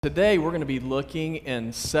Today we're going to be looking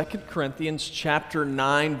in 2 Corinthians chapter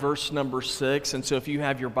 9 verse number 6, and so if you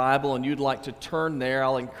have your Bible and you'd like to turn there,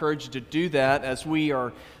 I'll encourage you to do that as we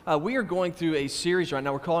are going through a series right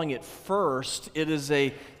now. We're calling it First. It is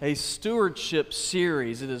a stewardship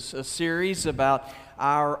series. It is a series about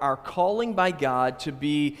our calling by God to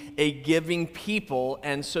be a giving people,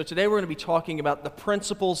 and so today we're going to be talking about the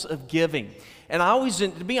principles of giving. And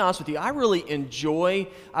to be honest with you, I really enjoy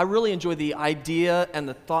the idea and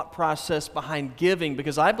the thought process behind giving,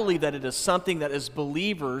 because I believe that it is something that as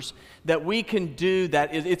believers that we can do,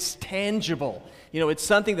 that it's tangible. You know, it's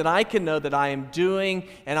something that I can know that I am doing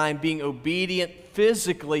and I am being obedient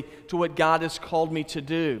physically to what God has called me to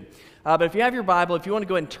do. But if you have your Bible, if you want to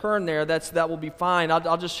go ahead and turn there, that will be fine.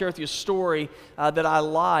 I'll just share with you a story that I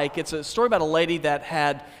like. It's a story about a lady that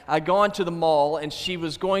had gone to the mall, and she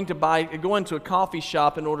was going to go into a coffee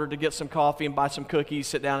shop in order to get some coffee and buy some cookies,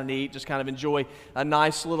 sit down and eat, just kind of enjoy a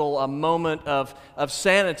nice little moment of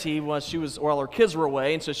sanity while her kids were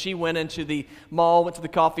away. And so she went into the mall, went to the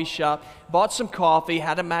coffee shop, bought some coffee,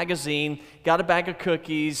 had a magazine, got a bag of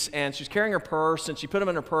cookies, and she was carrying her purse, and she put them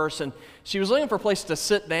in her purse, and she was looking for a place to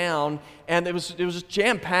sit down, and it was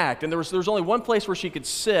jam-packed, and there was only one place where she could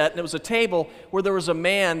sit, and it was a table where there was a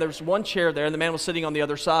man. There was one chair there, and the man was sitting on the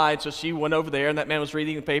other side, so she went over there, and that man was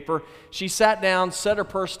reading the paper. She sat down, set her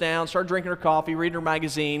purse down, started drinking her coffee, reading her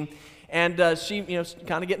magazine, and she,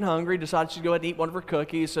 kind of getting hungry, decided she'd go ahead and eat one of her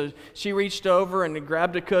cookies. So she reached over and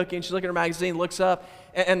grabbed a cookie, and she's looking at her magazine, looks up,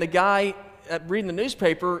 and the guy reading the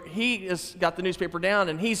newspaper, he has got the newspaper down,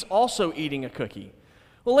 and he's also eating a cookie.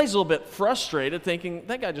 Well, the lady's a little bit frustrated, thinking,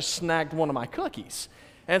 that guy just snagged one of my cookies.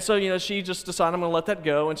 And so, she just decided, I'm going to let that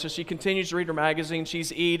go. And so she continues to read her magazine.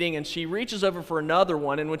 She's eating, and she reaches over for another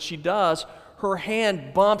one. And when she does, her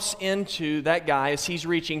hand bumps into that guy as he's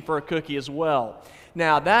reaching for a cookie as well.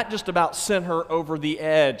 Now, that just about sent her over the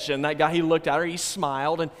edge. And that guy, he looked at her, he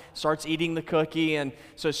smiled, and starts eating the cookie. And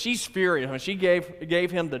so she's furious. She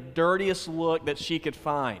gave him the dirtiest look that she could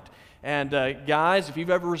find. And guys, if you've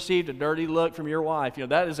ever received a dirty look from your wife,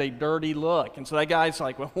 that is a dirty look. And so that guy's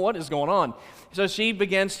like, well, what is going on? So she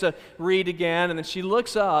begins to read again, and then she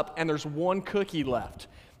looks up, and there's one cookie left.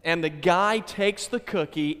 And the guy takes the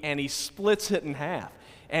cookie, and he splits it in half.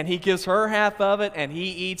 And he gives her half of it, and he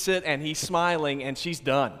eats it, and he's smiling, and she's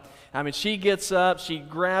done. I mean, she gets up, she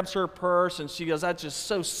grabs her purse, and she goes, that's just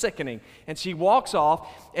so sickening. And she walks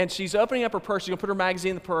off, and she's opening up her purse. She's going to put her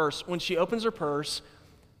magazine in the purse. When she opens her purse,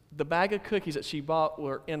 the bag of cookies that she bought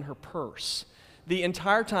were in her purse. The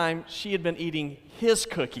entire time, she had been eating his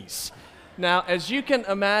cookies. Now, as you can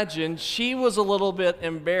imagine, she was a little bit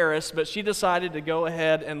embarrassed, but she decided to go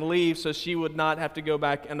ahead and leave so she would not have to go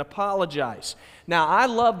back and apologize. Now, I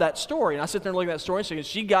love that story, and I sit there and look at that story and say,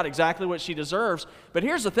 she got exactly what she deserves. But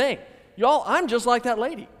here's the thing. Y'all, I'm just like that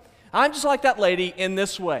lady. I'm just like that lady in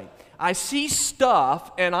this way. I see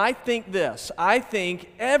stuff, and I think this. I think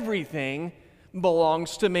everything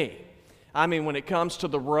belongs to me. I mean, when it comes to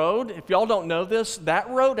the road, if y'all don't know this, that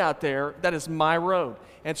road out there, that is my road.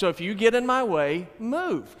 And so if you get in my way,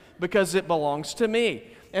 move, because it belongs to me.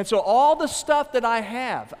 And so all the stuff that I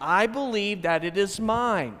have, I believe that it is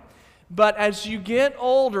mine. But as you get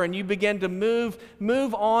older and you begin to move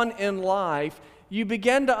on in life, you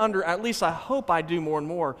begin to at least I hope I do more and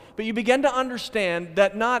more, but you begin to understand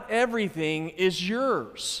that not everything is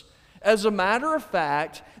yours. As a matter of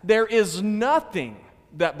fact, there is nothing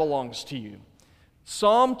that belongs to you.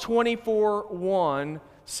 Psalm 24:1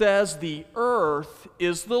 says the earth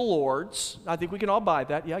is the Lord's. I think we can all buy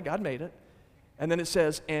that. Yeah, God made it. And then it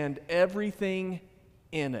says, and everything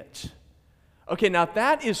in it. Okay, now if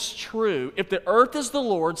that is true, if the earth is the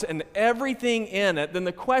Lord's and everything in it, then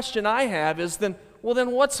the question I have is then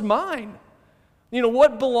what's mine?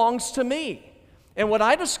 What belongs to me? And what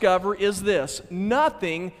I discover is this: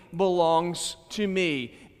 nothing belongs to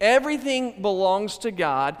me. Everything belongs to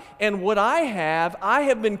God, and what I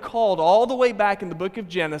have been called all the way back in the book of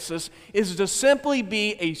Genesis, is to simply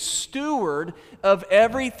be a steward of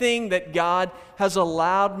everything that God has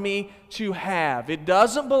allowed me to have. It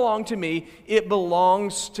doesn't belong to me, it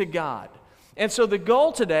belongs to God. And so the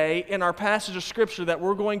goal today in our passage of Scripture that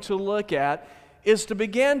we're going to look at is to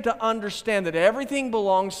begin to understand that everything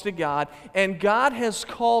belongs to God, and God has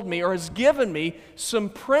called me or has given me some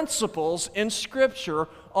principles in Scripture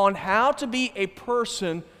on how to be a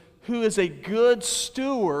person who is a good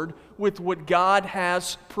steward with what God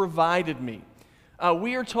has provided me.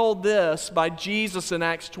 We are told this by Jesus in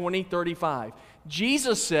Acts 20:35.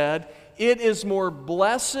 Jesus said, "It is more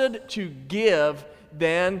blessed to give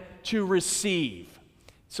than to receive."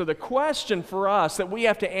 So the question for us that we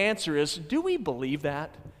have to answer is, do we believe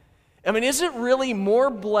that? I mean, is it really more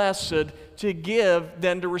blessed to give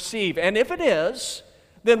than to receive? And if it is,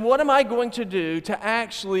 then what am I going to do to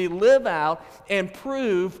actually live out and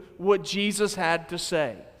prove what Jesus had to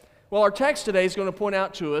say? Well, our text today is going to point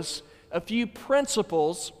out to us a few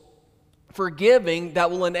principles for giving that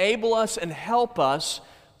will enable us and help us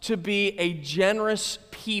to be a generous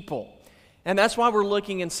people. And that's why we're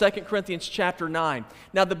looking in 2 Corinthians chapter 9.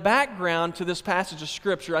 Now, the background to this passage of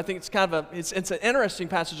Scripture, I think it's kind of it's an interesting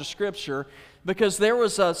passage of Scripture because there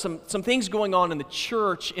was some things going on in the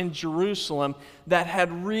church in Jerusalem that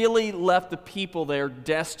had really left the people there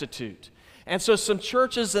destitute. And so some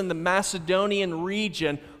churches in the Macedonian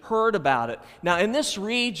region heard about it. Now, in this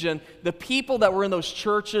region, the people that were in those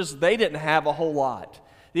churches, they didn't have a whole lot.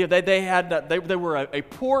 They were a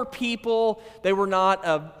poor people. They were not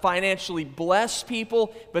a financially blessed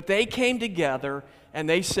people, but they came together and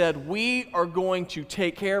they said, we are going to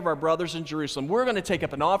take care of our brothers in Jerusalem. We're going to take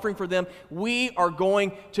up an offering for them. We are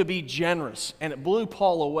going to be generous. And it blew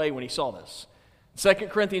Paul away when he saw this. 2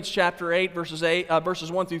 Corinthians chapter 8, verses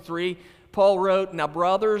 1 through 3, Paul wrote, "Now,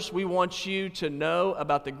 brothers, we want you to know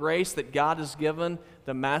about the grace that God has given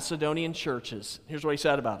the Macedonian churches." Here's what he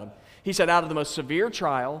said about them. He said, "Out of the most severe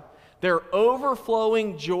trial, their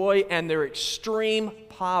overflowing joy and their extreme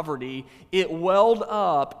poverty, it welled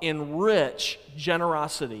up in rich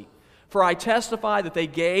generosity. For I testify that they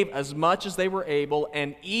gave as much as they were able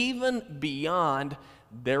and even beyond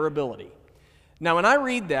their ability." Now, when I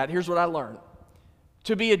read that, here's what I learned.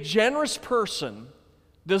 To be a generous person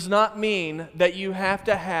does not mean that you have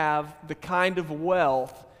to have the kind of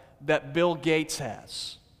wealth that Bill Gates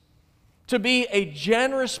has. To be a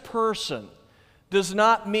generous person does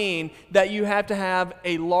not mean that you have to have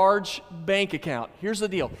a large bank account. Here's the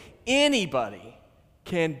deal. Anybody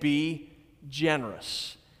can be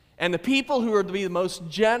generous. And the people who are to be the most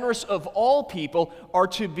generous of all people are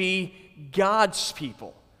to be God's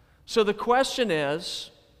people. So the question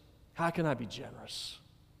is, how can I be generous?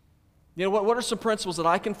 You know, what are some principles that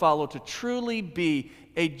I can follow to truly be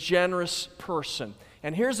a generous person?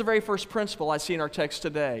 And here's the very first principle I see in our text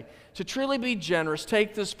today. To truly be generous,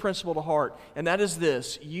 take this principle to heart, and that is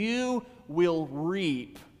this: you will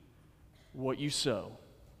reap what you sow.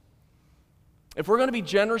 If we're going to be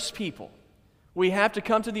generous people, we have to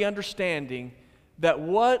come to the understanding that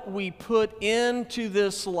what we put into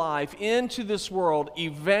this life, into this world,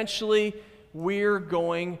 eventually we're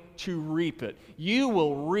going to reap it. You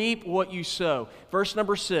will reap what you sow. Verse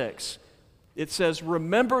number 6, it says,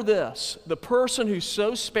 "Remember this, the person who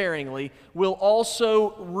sows sparingly will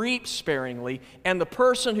also reap sparingly, and the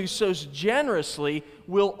person who sows generously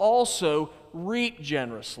will also reap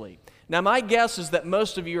generously." Now, my guess is that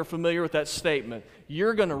most of you are familiar with that statement.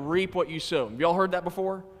 You're going to reap what you sow. Have y'all heard that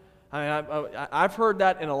before? I've heard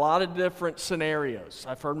that in a lot of different scenarios.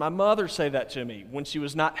 I've heard my mother say that to me when she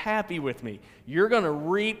was not happy with me. You're going to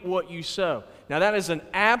reap what you sow. Now, that is an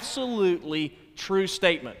absolutely true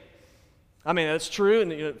statement. I mean, that's true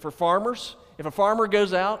and for farmers. If a farmer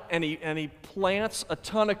goes out and he plants a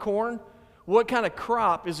ton of corn, what kind of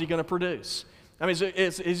crop is he going to produce? I mean,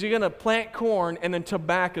 is he going to plant corn and then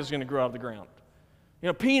tobacco is going to grow out of the ground? You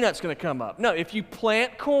know, peanuts going to come up. No, if you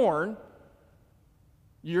plant corn,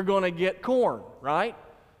 you're going to get corn, right?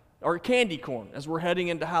 Or candy corn as we're heading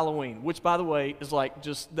into Halloween, which, by the way, is like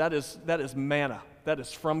just that is manna. That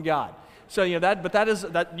is from God. So you know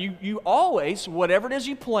that you always, whatever it is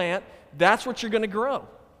you plant, that's what you're going to grow.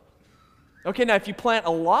 Okay, now if you plant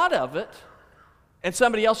a lot of it and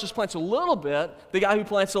somebody else just plants a little bit, the guy who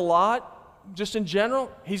plants a lot, just in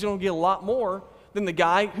general, he's going to get a lot more than the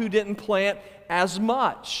guy who didn't plant as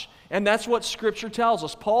much. And that's what Scripture tells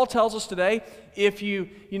us. Paul tells us today, if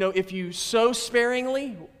you sow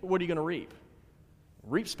sparingly, what are you going to reap?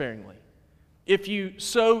 Reap sparingly. If you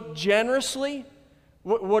sow generously,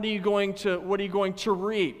 what are you going to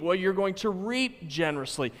reap? Well, you're going to reap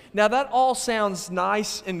generously. Now, that all sounds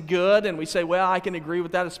nice and good, and we say, well, I can agree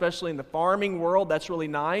with that, especially in the farming world. That's really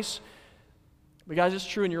nice. But guys, it's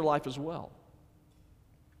true in your life as well.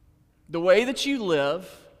 The way that you live,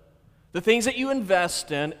 the things that you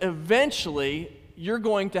invest in, eventually you're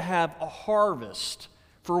going to have a harvest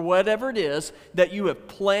for whatever it is that you have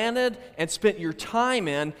planted and spent your time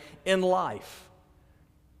in life.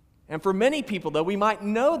 And for many people, though, we might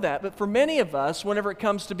know that, but for many of us, whenever it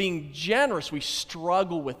comes to being generous, we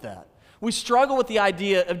struggle with that. We struggle with the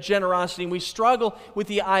idea of generosity, and we struggle with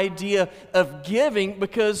the idea of giving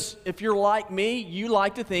because if you're like me, you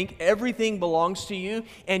like to think everything belongs to you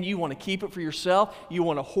and you want to keep it for yourself. You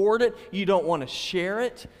want to hoard it. You don't want to share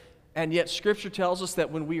it. And yet Scripture tells us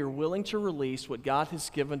that when we are willing to release what God has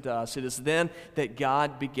given to us, it is then that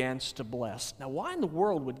God begins to bless. Now, why in the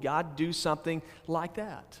world would God do something like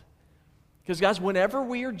that? Because, guys, whenever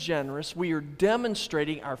we are generous, we are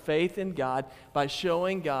demonstrating our faith in God by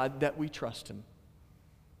showing God that we trust Him.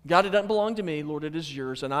 God, it doesn't belong to me, Lord, it is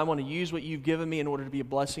yours, and I want to use what you've given me in order to be a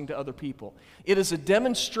blessing to other people. It is a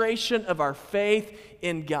demonstration of our faith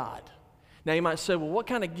in God. Now, you might say, well, what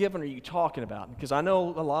kind of giving are you talking about? Because I know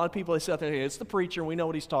a lot of people, they sit out there, it's the preacher, and we know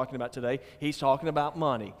what he's talking about today. He's talking about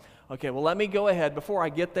money. Okay, well, let me go ahead before I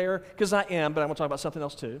get there, because I am, but I'm going to talk about something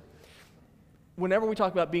else too. Whenever we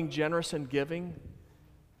talk about being generous and giving,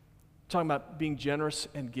 talking about being generous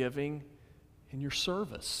and giving in your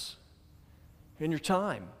service, in your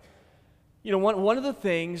time. You know, one of the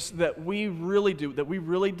things that we really do, that we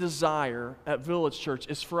really desire at Village Church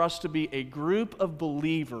is for us to be a group of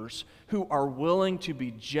believers who are willing to be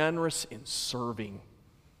generous in serving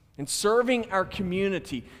our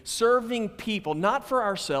community, serving people, not for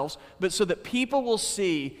ourselves, but so that people will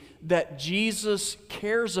see that Jesus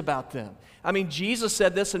cares about them. I mean, Jesus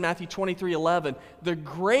said this in Matthew 23:11, the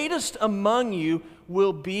greatest among you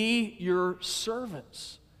will be your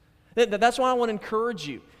servants. That's why I want to encourage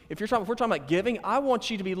you. If we're talking about giving, I want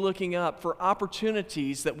you to be looking up for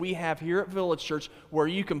opportunities that we have here at Village Church where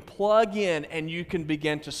you can plug in and you can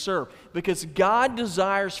begin to serve. Because God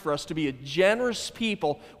desires for us to be a generous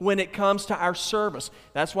people when it comes to our service.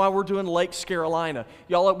 That's why we're doing Lakes Carolina.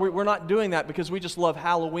 Y'all, we're not doing that because we just love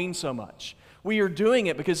Halloween so much. We are doing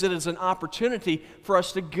it because it is an opportunity for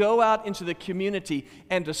us to go out into the community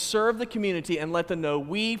and to serve the community and let them know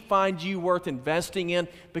we find you worth investing in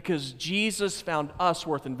because Jesus found us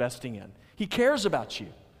worth investing in. He cares about you.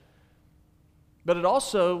 But it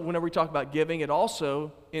also, whenever we talk about giving, it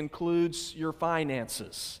also includes your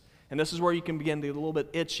finances. And this is where you can begin to get a little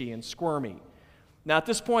bit itchy and squirmy. Now at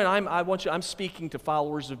this point, I'm speaking to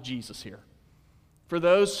followers of Jesus here. For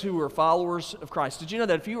those who are followers of Christ, did you know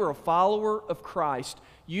that if you are a follower of Christ,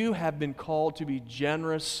 you have been called to be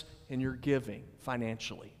generous in your giving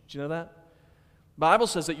financially? Did you know that? The Bible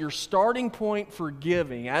says that your starting point for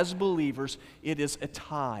giving as believers, it is a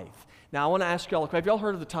tithe. Now, I want to ask y'all, have y'all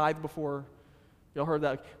heard of the tithe before? Y'all heard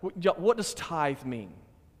that? What does tithe mean?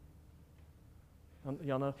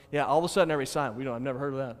 Y'all know? Yeah, all of a sudden everybody's silent. I've never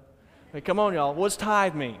heard of that. Hey, come on, y'all. What does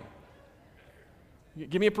tithe mean?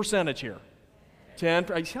 Give me a percentage here.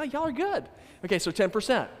 10%. Y'all are good. Okay, so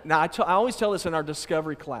 10%. Now, I always tell this in our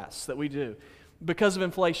discovery class that we do. Because of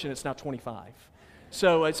inflation, it's now 25%.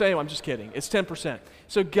 So anyway, I'm just kidding. It's 10%.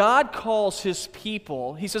 So God calls His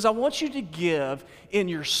people. He says, I want you to give in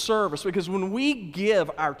your service because when we give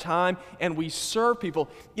our time and we serve people,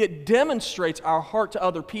 it demonstrates our heart to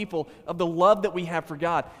other people of the love that we have for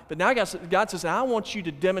God. But now God says, I want you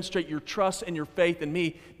to demonstrate your trust and your faith in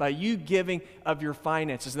me by you giving of your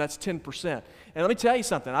finances, and that's 10%. And let me tell you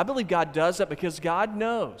something. I believe God does that because God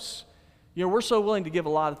knows. You know, we're so willing to give a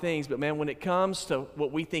lot of things, but man, when it comes to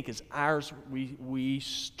what we think is ours, we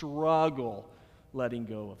struggle letting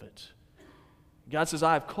go of it. God says,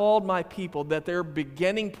 I have called my people that their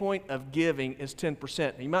beginning point of giving is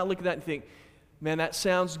 10%. And you might look at that and think, man, that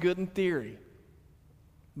sounds good in theory,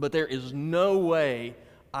 but there is no way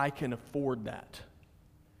I can afford that.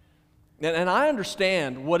 And I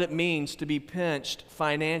understand what it means to be pinched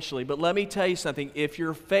financially, but let me tell you something. If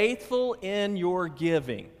you're faithful in your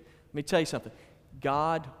giving, let me tell you something.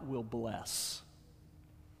 God will bless.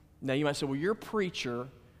 Now, you might say, well, you're a preacher,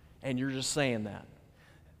 and you're just saying that.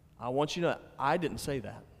 I want you to know, I didn't say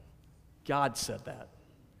that. God said that.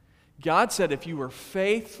 God said if you are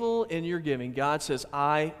faithful in your giving, God says,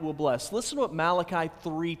 I will bless. Listen to what Malachi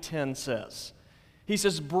 3:10 says. He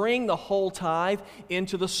says, bring the whole tithe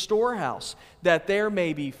into the storehouse, that there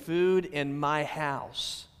may be food in my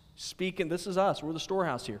house. Speaking, this is us. We're the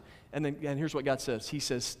storehouse here. And here's what God says. He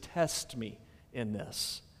says, test me in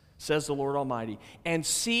this, says the Lord Almighty, and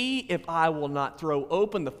see if I will not throw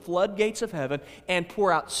open the floodgates of heaven and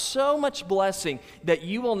pour out so much blessing that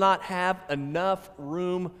you will not have enough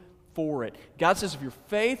room for it. God says, if you're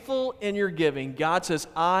faithful in your giving, God says,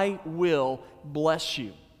 I will bless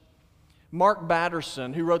you. Mark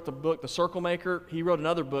Batterson, who wrote the book, The Circle Maker, he wrote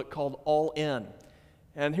another book called All In.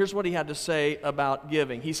 And here's what he had to say about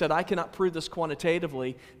giving. He said, I cannot prove this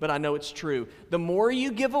quantitatively, but I know it's true. The more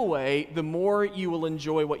you give away, the more you will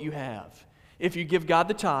enjoy what you have. If you give God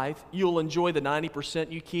the tithe, you'll enjoy the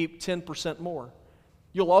 90%, you keep 10% more.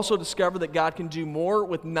 You'll also discover that God can do more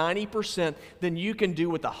with 90% than you can do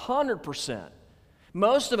with 100%.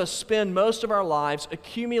 Most of us spend most of our lives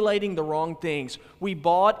accumulating the wrong things. We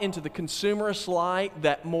bought into the consumerist lie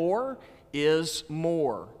that more is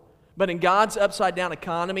more. But in God's upside-down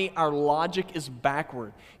economy, our logic is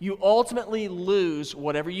backward. You ultimately lose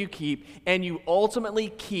whatever you keep, and you ultimately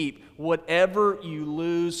keep whatever you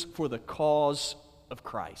lose for the cause of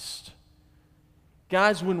Christ.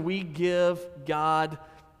 Guys, when we give, God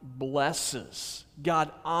blesses.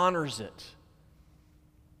 God honors it.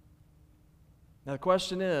 Now the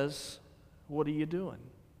question is, what are you doing?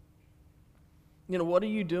 What are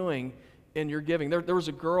you doing in your giving? There was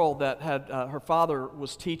a girl that had, her father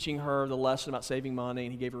was teaching her the lesson about saving money,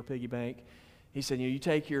 and he gave her a piggy bank. He said, you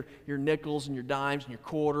take your nickels and your dimes and your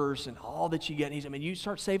quarters and all that you get, and you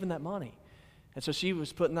start saving that money. And so she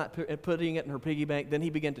was putting it in her piggy bank. Then he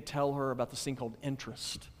began to tell her about this thing called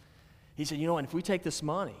interest. He said, and if we take this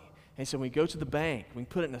money, and he said, when we go to the bank, we can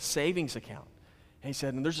put it in a savings account. And he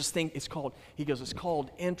said, and there's this thing, it's called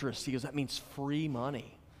interest. He goes, that means free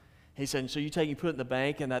money. He said, so you put it in the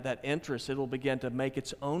bank, and that interest, it'll begin to make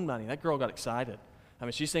its own money. That girl got excited.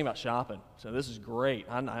 She's thinking about shopping. So this is great.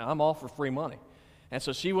 I'm all for free money. And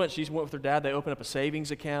so she went with her dad. They opened up a savings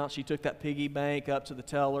account. She took that piggy bank up to the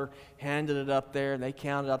teller, handed it up there, and they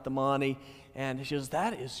counted out the money. And she goes,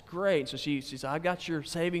 that is great. So she said, I got your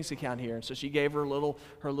savings account here. And so she gave her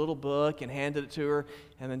little book and handed it to her.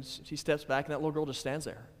 And then she steps back, and that little girl just stands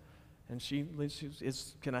there. And she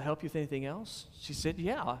says, can I help you with anything else? She said,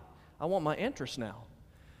 yeah, I want my interest now.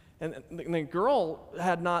 And the girl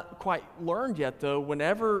had not quite learned yet, though.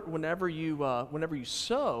 Whenever you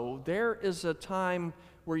sow, there is a time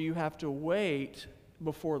where you have to wait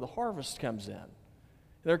before the harvest comes in.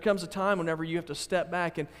 There comes a time whenever you have to step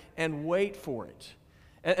back and wait for it.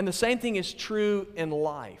 And the same thing is true in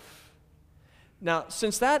life. Now,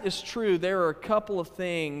 since that is true, there are a couple of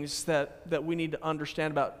things that we need to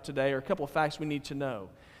understand about today, or a couple of facts we need to know.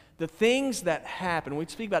 The things that happen, we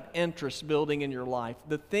speak about interest building in your life.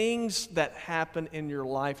 The things that happen in your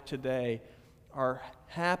life today are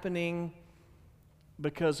happening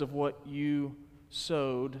because of what you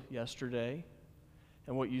sowed yesterday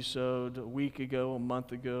and what you sowed a week ago, a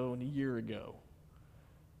month ago, and a year ago.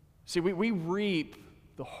 See, we reap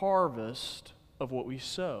the harvest of what we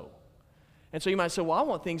sow. And so you might say, well, I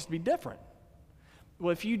want things to be different.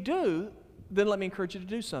 Well, if you do, then let me encourage you to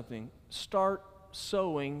do something. Start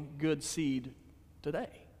sowing good seed today.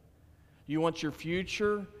 You want your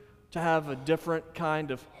future to have a different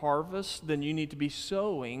kind of harvest, then you need to be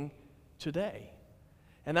sowing today.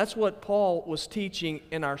 And that's what Paul was teaching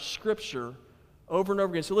in our scripture over and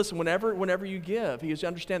over again. So listen, whenever you give, he goes,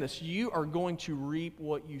 understand this, you are going to reap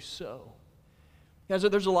what you sow. Guys,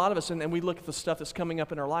 there's a lot of us, and we look at the stuff that's coming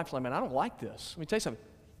up in our life, like, man, I don't like this. Let me tell you something.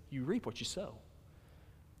 You reap what you sow.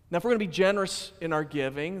 Now, if we're going to be generous in our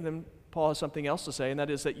giving, then Paul has something else to say, and that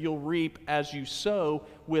is that you'll reap as you sow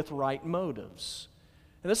with right motives.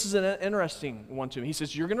 And this is an interesting one to me. He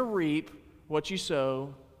says, you're going to reap what you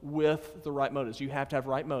sow with the right motives. You have to have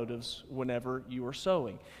right motives whenever you are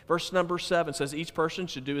sowing. Verse number 7 says, each person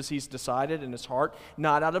should do as he's decided in his heart,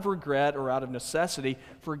 not out of regret or out of necessity,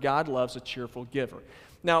 for God loves a cheerful giver.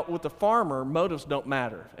 Now, with the farmer, motives don't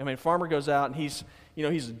matter. A farmer goes out and he's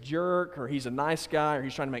a jerk, or he's a nice guy, or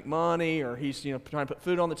he's trying to make money, or he's trying to put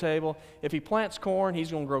food on the table. If he plants corn, he's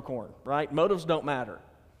going to grow corn, right? Motives don't matter.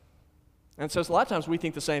 And so a lot of times we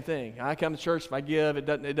think the same thing. I come to church, if I give, it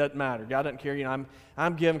doesn't matter. God doesn't care.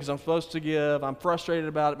 I'm giving because I'm supposed to give. I'm frustrated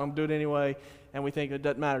about it, but I'm doing it anyway. And we think it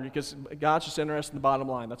doesn't matter because God's just interested in the bottom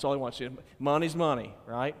line. That's all he wants you. Money's money,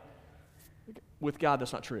 right? With God,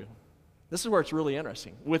 that's not true. This is where it's really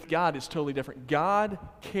interesting. With God, it's totally different. God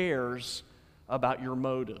cares about your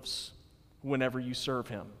motives whenever you serve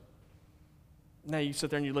him. Now you sit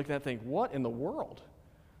there and you look at that and think, what in the world?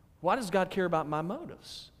 Why does God care about my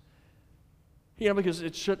motives? Because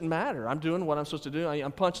it shouldn't matter. I'm doing what I'm supposed to do.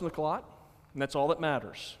 I'm punching the clock, and that's all that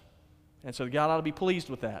matters. And so God ought to be pleased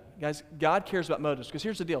with that. Guys, God cares about motives, because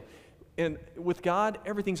here's the deal. With God,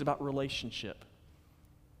 everything's about relationship.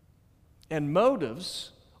 And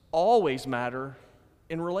motives always matter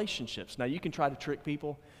in relationships. Now, you can try to trick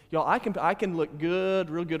people. Y'all, I can look good,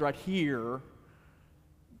 real good right here,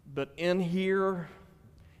 but in here,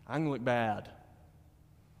 I can look bad.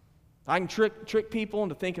 I can trick people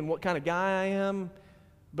into thinking what kind of guy I am,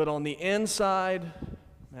 but on the inside,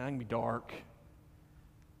 man, I can be dark.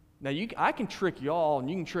 Now, I can trick y'all, and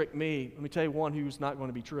you can trick me. Let me tell you one who's not going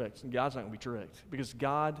to be tricked, and God's not going to be tricked, because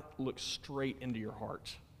God looks straight into your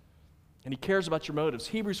heart, and he cares about your motives.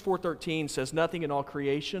 Hebrews 4:13 says, nothing in all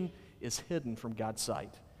creation is hidden from God's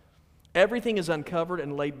sight. Everything is uncovered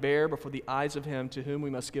and laid bare before the eyes of him to whom we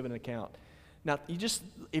must give an account. Now,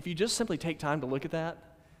 if you just simply take time to look at that,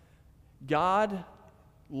 God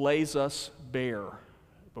lays us bare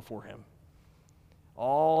before him.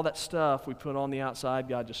 All that stuff we put on the outside,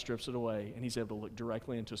 God just strips it away, and he's able to look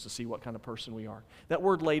directly into us to see what kind of person we are. That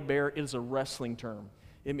word laid bare is a wrestling term.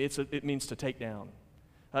 It means to take down.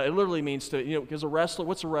 It literally means to, because a wrestler,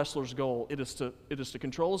 what's a wrestler's goal? It is to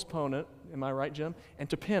control his opponent, am I right, Jim? And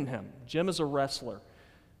to pin him. Jim is a wrestler.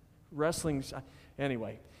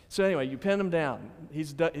 Anyway, you pin him down.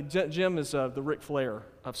 Jim is the Ric Flair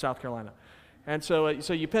of South Carolina. And so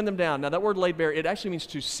you pin them down. Now that word laid bare, it actually means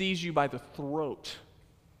to seize you by the throat.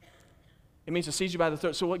 It means to seize you by the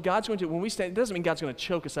throat. So what God's going to do, when we stand, it doesn't mean God's going to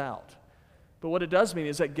choke us out. But what it does mean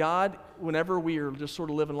is that God, whenever we are just sort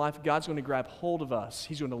of living life, God's going to grab hold of us.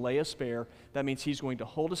 He's going to lay us bare. That means he's going to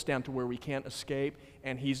hold us down to where we can't escape,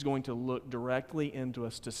 and he's going to look directly into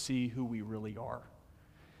us to see who we really are.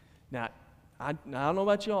 Now, I don't know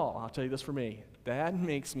about y'all. I'll tell you this for me. That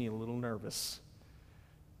makes me a little nervous.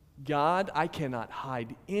 God, I cannot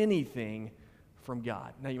hide anything from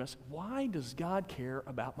God. Now you must say, why does God care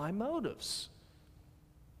about my motives?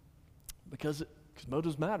 Because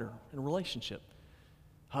motives matter in a relationship.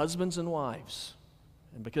 Husbands and wives.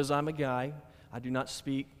 And because I'm a guy, I do not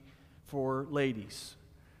speak for ladies.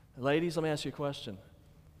 Ladies, let me ask you a question.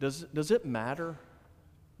 Does it matter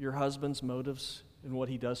your husband's motives and what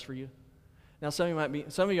he does for you? Now some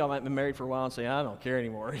of y'all might be married for a while and say, I don't care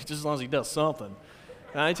anymore, just as long as he does something.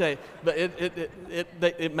 And I tell you, but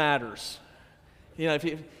it matters.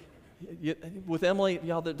 With Emily,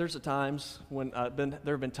 y'all, there's times when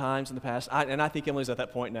there have been times in the past, and I think Emily's at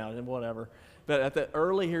that point now, and whatever. But at the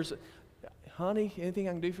early, honey, anything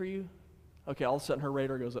I can do for you? Okay, all of a sudden her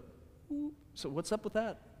radar goes up. So what's up with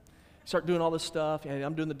that? Start doing all this stuff. Yeah,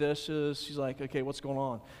 I'm doing the dishes. She's like, okay, what's going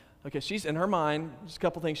on? Okay, she's in her mind. There's a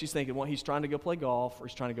couple things she's thinking. Well, he's trying to go play golf or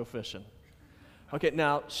he's trying to go fishing. Okay,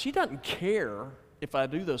 now she doesn't care if I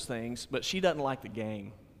do those things, but she doesn't like the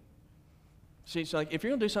game. She's like, if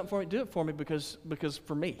you're going to do something for me, do it for me because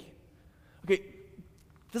for me. Okay,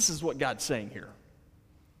 this is what God's saying here.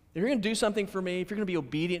 If you're going to do something for me, if you're going to be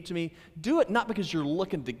obedient to me, do it not because you're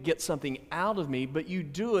looking to get something out of me, but you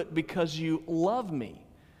do it because you love me.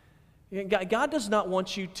 God does not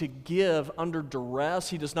want you to give under duress.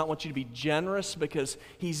 He does not want you to be generous because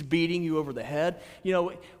he's beating you over the head.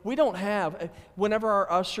 We don't have, whenever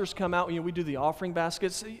our ushers come out, we do the offering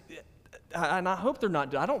baskets, and I hope they're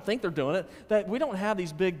not, I don't think they're doing it, that we don't have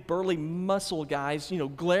these big burly muscle guys,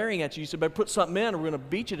 glaring at you, so better put something in or we're going to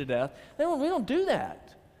beat you to death. We don't do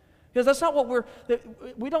that. Because that's not what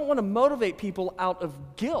we don't want to motivate people out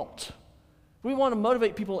of guilt. We want to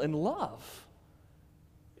motivate people in love.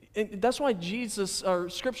 And that's why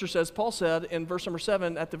Scripture says, Paul said in verse number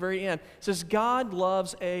 7 at the very end, says God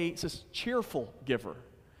loves a cheerful giver.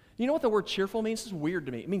 You know what the word cheerful means? It's weird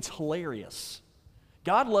to me. It means hilarious.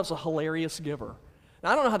 God loves a hilarious giver.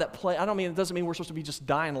 Now, I don't know how that plays. It doesn't mean we're supposed to be just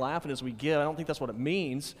dying laughing as we give. I don't think that's what it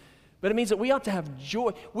means. But it means that we ought to have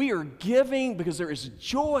joy. We are giving because there is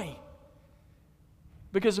joy.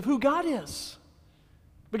 Because of who God is.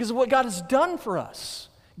 Because of what God has done for us.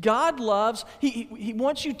 God loves, He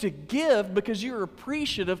wants you to give because you're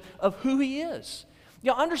appreciative of who He is. Do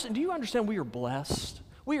you understand we are blessed?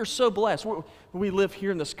 We are so blessed. We live here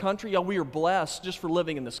in this country. We are blessed just for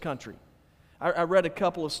living in this country. I read a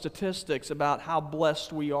couple of statistics about how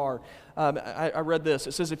blessed we are. I read this.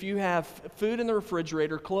 It says if you have food in the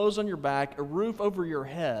refrigerator, clothes on your back, a roof over your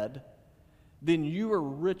head, then you are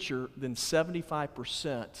richer than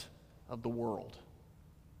 75% of the world.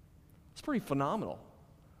 It's pretty phenomenal.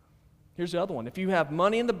 Here's the other one. If you have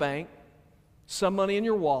money in the bank, some money in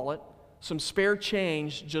your wallet, some spare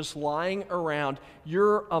change just lying around,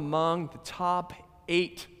 you're among the top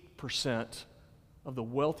 8% of the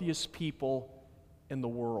wealthiest people in the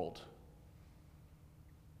world.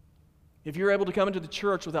 If you're able to come into the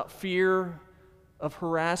church without fear of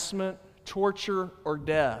harassment, torture, or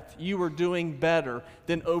death, you are doing better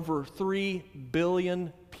than over 3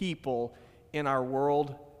 billion people in our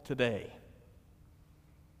world today.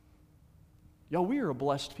 Y'all, we are a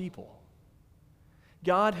blessed people.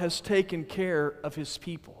 God has taken care of His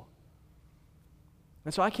people.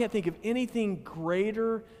 And so I can't think of anything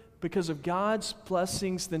greater because of God's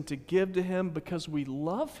blessings than to give to Him because we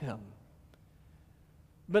love Him.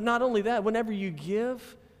 But not only that, whenever you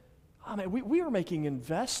give, we are making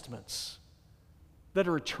investments that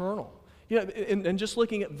are eternal. And just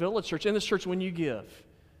looking at Village Church, in this church, when you give,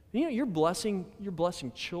 you're blessing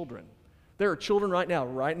children. There are children right now,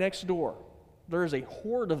 right next door. There is a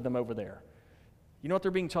horde of them over there. You know what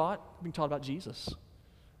they're being taught? They're being taught about Jesus.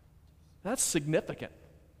 That's significant.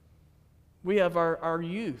 We have our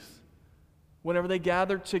youth, whenever they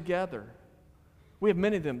gather together, we have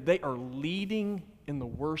many of them, they are leading in the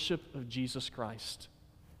worship of Jesus Christ.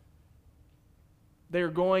 They are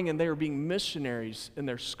going and they are being missionaries in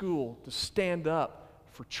their school to stand up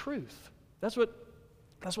for truth. That's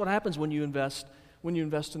what happens when you invest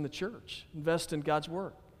in the church, invest in God's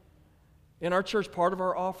Word. In our church, part of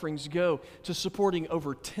our offerings go to supporting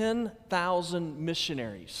over 10,000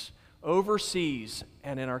 missionaries overseas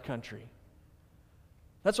and in our country.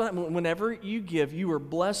 That's what happens. Whenever you give, you are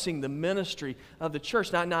blessing the ministry of the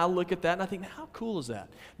church. Now I look at that and I think, how cool is that?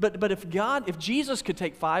 But if Jesus could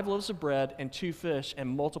take 5 loaves of bread and 2 fish and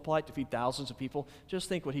multiply it to feed thousands of people, just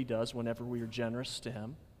think what he does whenever we are generous to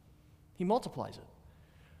him. He multiplies it.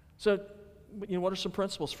 So, what are some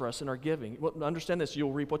principles for us in our giving? Well, understand this: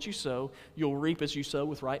 you'll reap what you sow. You'll reap as you sow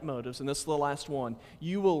with right motives. And this is the last one.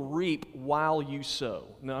 You will reap while you sow.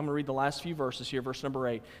 Now, I'm going to read the last few verses here. Verse number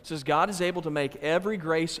 8. It says, God is able to make every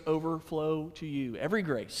grace overflow to you. Every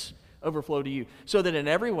grace overflow to you. So that in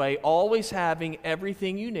every way, always having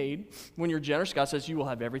everything you need, when you're generous, God says you will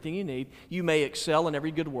have everything you need. You may excel in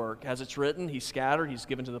every good work. As it's written, He scattered, He's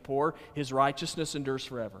given to the poor. His righteousness endures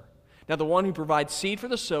forever. Now, the one who provides seed for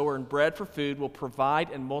the sower and bread for food will provide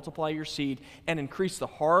and multiply your seed and increase the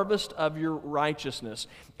harvest of your righteousness,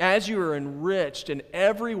 as you are enriched in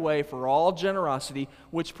every way for all generosity,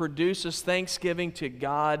 which produces thanksgiving to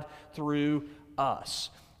God through us.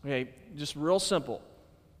 Okay, just real simple.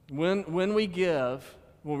 When we give,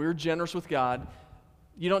 when we're generous with God,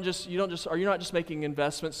 you're not just making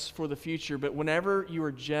investments for the future, but whenever you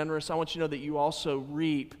are generous, I want you to know that you also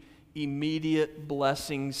reap immediate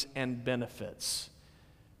blessings and benefits.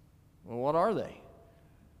 Well, what are they?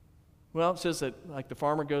 Well, it says that like the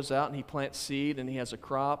farmer goes out and he plants seed and he has a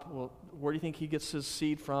crop. Well, where do you think he gets his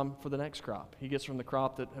seed from for the next crop? He gets from the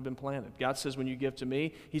crop that had been planted. God says, when you give to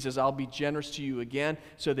me, He says, I'll be generous to you again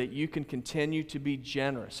so that you can continue to be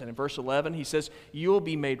generous. And in verse 11, He says, you will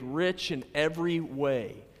be made rich in every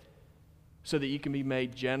way so that you can be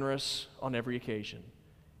made generous on every occasion.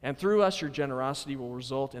 And through us, your generosity will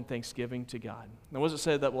result in thanksgiving to God. Now, what does it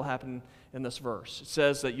say that will happen in this verse? It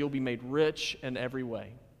says that you'll be made rich in every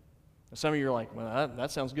way. Now, some of you are like, well, that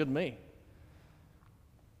sounds good to me.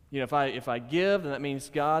 You know, if I give, then that means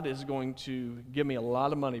God is going to give me a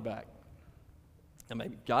lot of money back. And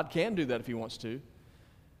maybe God can do that if He wants to.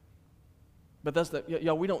 But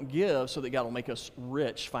we don't give so that God will make us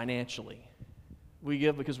rich financially. We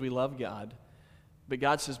give because we love God. But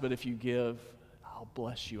God says, but if you give, I'll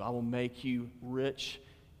bless you. I will make you rich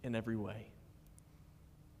in every way.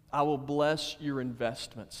 I will bless your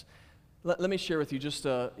investments. Let me share with you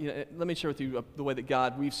the way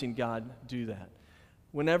that we've seen God do that.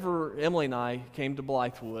 Whenever Emily and I came to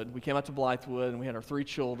Blythewood, we came out to Blythewood and we had our 3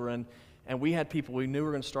 children, and we had people, we knew we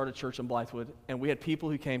were going to start a church in Blythewood, and we had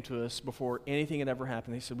people who came to us before anything had ever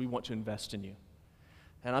happened. They said, we want to invest in you.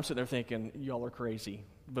 And I'm sitting there thinking, y'all are crazy,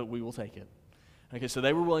 but we will take it. Okay, so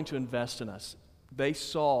they were willing to invest in us. They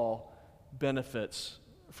saw benefits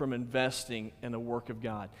from investing in the work of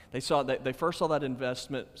God. They first saw that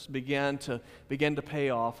investment began to pay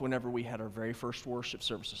off whenever we had our very first worship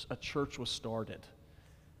services. A church was started.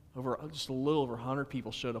 Just a little over 100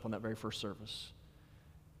 people showed up on that very first service.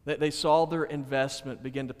 They saw their investment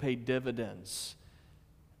begin to pay dividends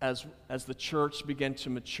as the church began to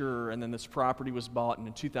mature, and then this property was bought, and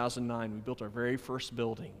in 2009 we built our very first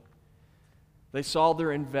building. They saw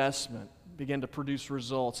their investment begin to produce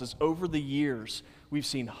results as over the years we've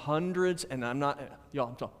seen hundreds and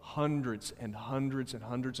hundreds and hundreds and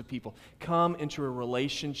hundreds of people come into a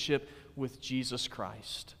relationship with Jesus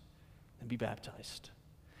Christ and be baptized.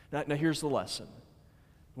 Now here's the lesson.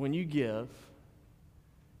 When you give,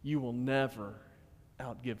 you will never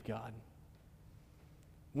outgive God.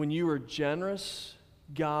 When you are generous,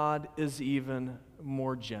 God is even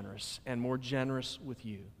more generous with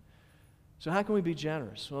you. So how can we be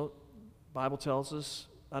generous? Well, the Bible tells us,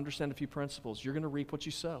 understand a few principles. You're going to reap what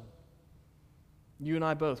you sow. You and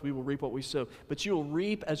I both, we will reap what we sow. But you will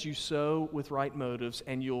reap as you sow with right motives,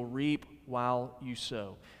 and you'll reap while you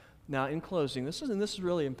sow. Now, in closing, this is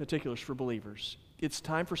really in particular for believers. It's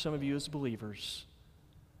time for some of you as believers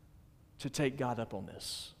to take God up on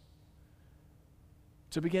this,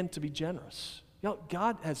 to begin to be generous.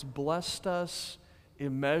 God has blessed us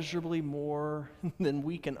immeasurably more than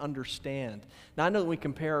we can understand. Now, I know that we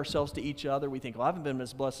compare ourselves to each other. We think, well, I haven't been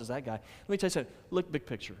as blessed as that guy. Let me tell you something. Look, big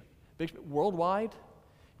picture. Worldwide,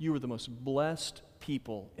 you are the most blessed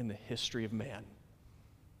people in the history of man.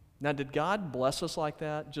 Now, did God bless us like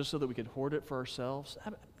that just so that we could hoard it for ourselves?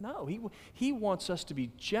 No, He wants us to be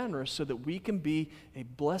generous so that we can be a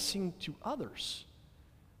blessing to others,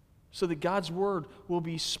 so that God's word will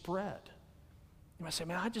be spread. You might say,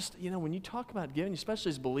 man, when you talk about giving,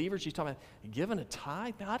 especially as believers, you talk about giving a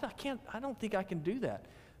tithe. Man, I don't think I can do that.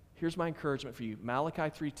 here's my encouragement for you. Malachi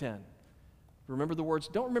 3:10. Remember the words.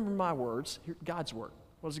 Don't remember my words. God's word.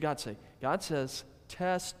 What does God say? God says,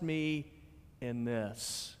 test me in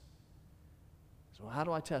this. So how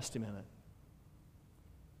do I test him in it?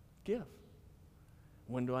 Give.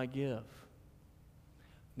 When do I give?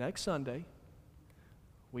 Next Sunday,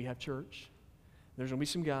 we have church. There's going to be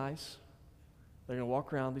some guys. They're going to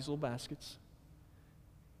walk around these little baskets,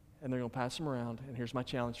 and they're going to pass them around. And here's my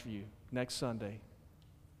challenge for you. Next Sunday,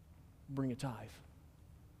 bring a tithe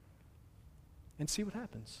and see what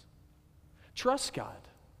happens. Trust God.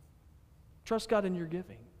 Trust God in your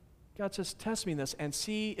giving. God says, test me in this and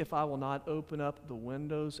see if I will not open up the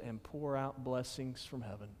windows and pour out blessings from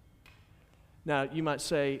heaven. Now, you might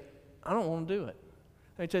say, I don't want to do it.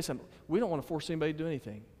 Let me tell you something. We don't want to force anybody to do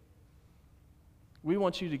anything. We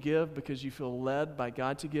want you to give because you feel led by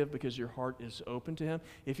God to give because your heart is open to him.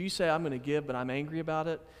 If you say, I'm going to give, but I'm angry about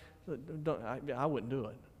it, I wouldn't do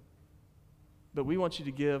it. But we want you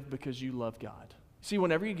to give because you love God. See,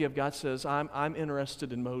 whenever you give, God says, I'm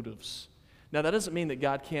interested in motives. Now, that doesn't mean that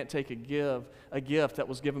God can't take a gift that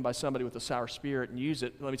was given by somebody with a sour spirit and use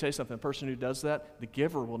it. Let me tell you something. The person who does that, the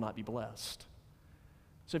giver will not be blessed.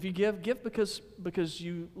 So if you give because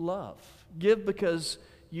you love. Give because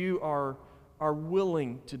you are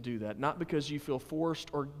willing to do that, not because you feel forced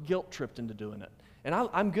or guilt-tripped into doing it. And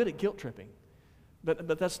I'm good at guilt-tripping,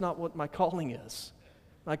 but that's not what my calling is.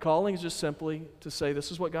 My calling is just simply to say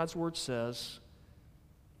this is what God's Word says,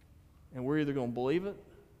 and we're either going to believe it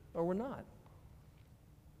or we're not.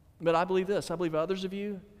 But I believe this. I believe others of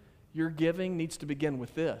you, your giving needs to begin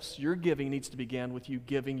with this. Your giving needs to begin with you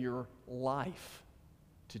giving your life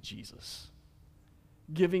to Jesus,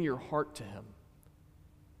 giving your heart to him.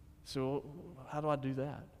 So how do I do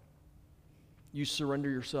that? You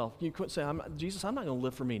surrender yourself. You quit saying, Jesus, I'm not going to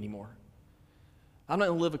live for me anymore. I'm not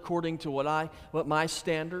going to live according to what my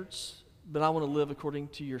standards, but I want to live according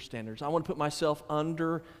to your standards. I want to put myself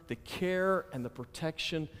under the care and the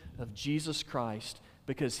protection of Jesus Christ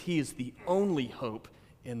because he is the only hope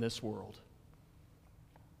in this world.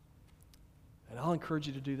 And I'll encourage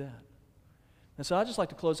you to do that. And so I'd just like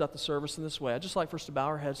to close out the service in this way. I'd just like for us to bow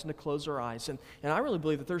our heads and to close our eyes. And I really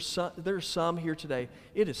believe that there's some here today.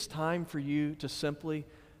 It is time for you to simply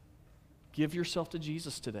give yourself to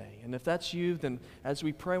Jesus today. And if that's you, then as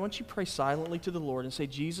we pray, why don't you pray silently to the Lord and say,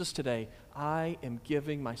 Jesus, today, I am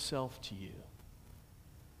giving myself to you.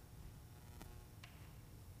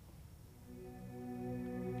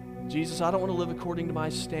 Jesus, I don't want to live according to my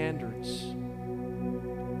standards.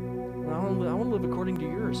 I want to live according to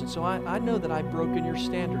yours. And so I know that I've broken your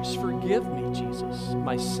standards. Forgive me, Jesus,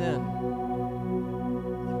 my sin.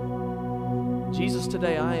 Jesus,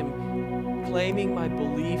 today I am claiming my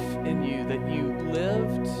belief in you, that you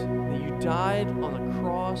lived, that you died on the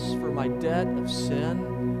cross for my debt of sin,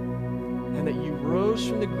 and that you rose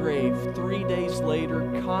from the grave 3 days later,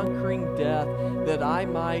 conquering death, that I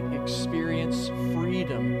might experience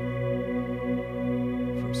freedom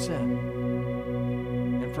from sin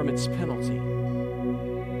and from its penalty.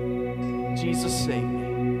 Jesus, save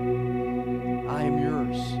me. I am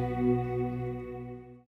yours.